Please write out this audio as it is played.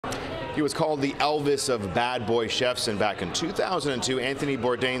He was called the Elvis of bad boy chefs, and back in 2002, Anthony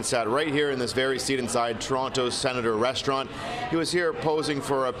Bourdain sat right here in this very seat inside Toronto's Senator restaurant. He was here posing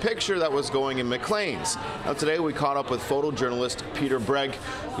for a picture that was going in Maclean's. Now today we caught up with photojournalist Peter Breg,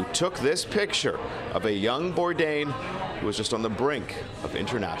 who took this picture of a young Bourdain who was just on the brink of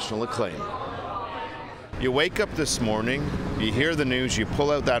international acclaim. You wake up this morning, you hear the news, you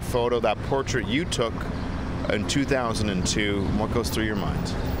pull out that photo, that portrait you took in 2002. What goes through your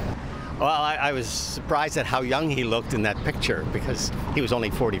mind? Well, I was surprised at how young he looked in that picture because he was only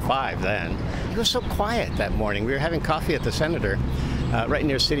 45 then. He was so quiet that morning. We were having coffee at the Senator, right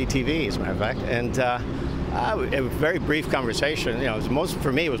near City TV, as a matter of fact, and a very brief conversation. You know,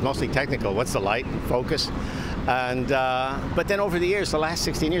 for me, it was mostly technical. What's the light, focus? And but then over the years, the last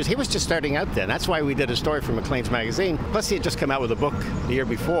 16 years, he was just starting out then. That's why we did a story for Maclean's magazine. Plus, he had just come out with a book the year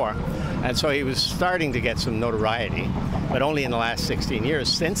before, and so he was starting to get some notoriety. But only in the last 16 years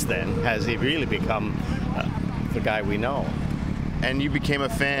since then has he really become the guy we know. And you became a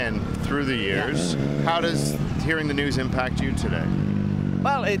fan through the years. Yeah. How does hearing the news impact you today?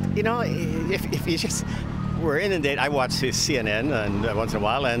 Well, you know, if you just we're inundated. I watch his CNN and once in a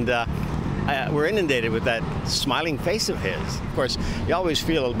while, and we're inundated with that smiling face of his. Of course, you always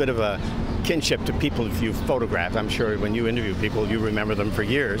feel a bit of a kinship to people if you've photographed. I'm sure when you interview people, you remember them for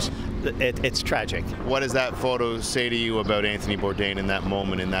years. It's tragic. What does that photo say to you about Anthony Bourdain in that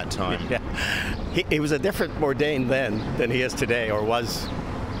moment, in that time? Yeah. He was a different Bourdain then than he is today, or was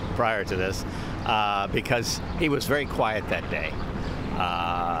prior to this, because he was very quiet that day.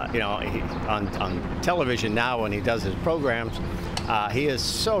 You know, on television now when he does his programs, he is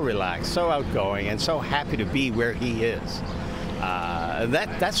so relaxed, so outgoing, and so happy to be where he is.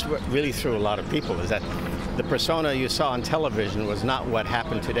 That's what really threw a lot of people, is that the persona you saw on television was not what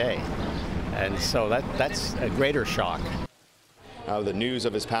happened today. And so that's a greater shock. The news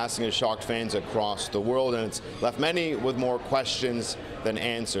of his passing has shocked fans across the world, and it's left many with more questions than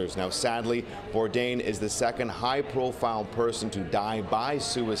answers. Now, sadly, Bourdain is the second high-profile person to die by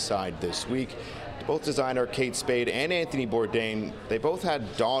suicide this week. Both designer Kate Spade and Anthony Bourdain, they both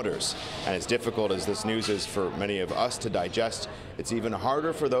had daughters. And as difficult as this news is for many of us to digest, it's even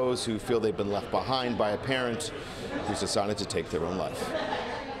harder for those who feel they've been left behind by a parent who's decided to take their own life.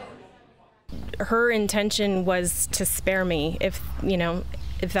 Her intention was to spare me, if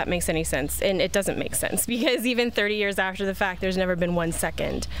that makes any sense. And it doesn't make sense, because even 30 years after the fact, there's never been 1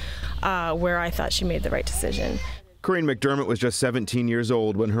 second where I thought she made the right decision. Corinne McDermott was just 17 years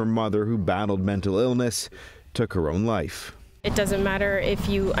old when her mother, who battled mental illness, took her own life. It doesn't matter if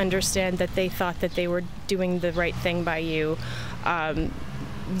you understand that they thought that they were doing the right thing by you.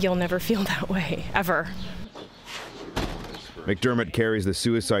 You'll never feel that way, ever. McDermott carries the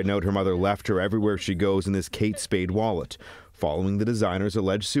suicide note her mother left her everywhere she goes in this Kate Spade wallet. Following the designer's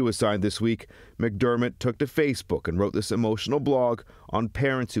alleged suicide this week, McDermott took to Facebook and wrote this emotional blog on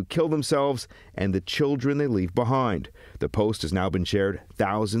parents who kill themselves and the children they leave behind. The post has now been shared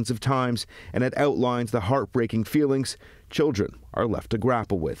thousands of times, and it outlines the heartbreaking feelings children are left to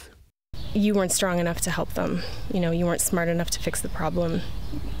grapple with. You weren't strong enough to help them. You weren't smart enough to fix the problem.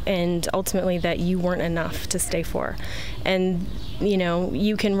 And ultimately that you weren't enough to stay for. And,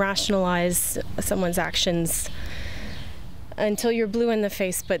 you can rationalize someone's actions until you're blue in the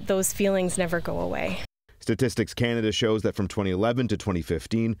face, but those feelings never go away. Statistics Canada shows that from 2011 to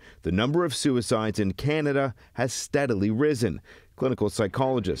 2015, the number of suicides in Canada has steadily risen. Clinical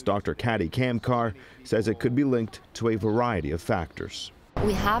psychologist Dr. Kati Kamkar says it could be linked to a variety of factors.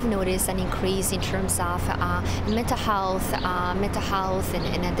 We have noticed an increase in terms of mental health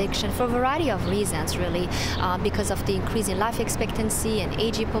and addiction for a variety of reasons, really, because of the increase in life expectancy and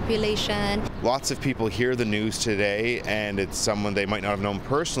aging population. Lots of people hear the news today, and it's someone they might not have known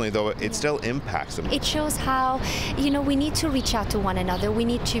personally, though it still impacts them. It shows how, we need to reach out to one another, we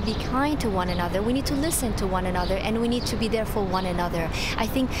need to be kind to one another, we need to listen to one another, and we need to be there for one another. I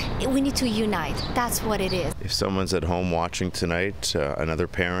think we need to unite. That's what it is. If someone's at home watching tonight, another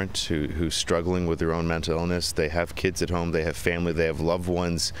parent who's struggling with their own mental illness, they have kids at home, they have family, they have loved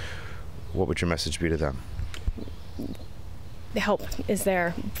ones, what would your message be to them? The help is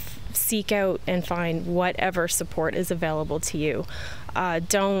there. Seek out and find whatever support is available to you.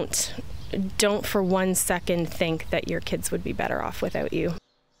 Don't for 1 second think that your kids would be better off without you.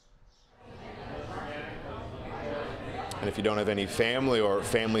 And if you don't have any family or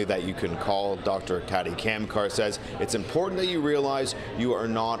family that you can call, Dr. Kati Kamkar says it's important that you realize you are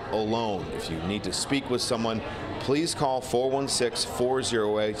not alone. If you need to speak with someone, please call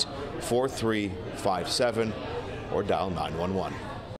 416-408-4357 or dial 911.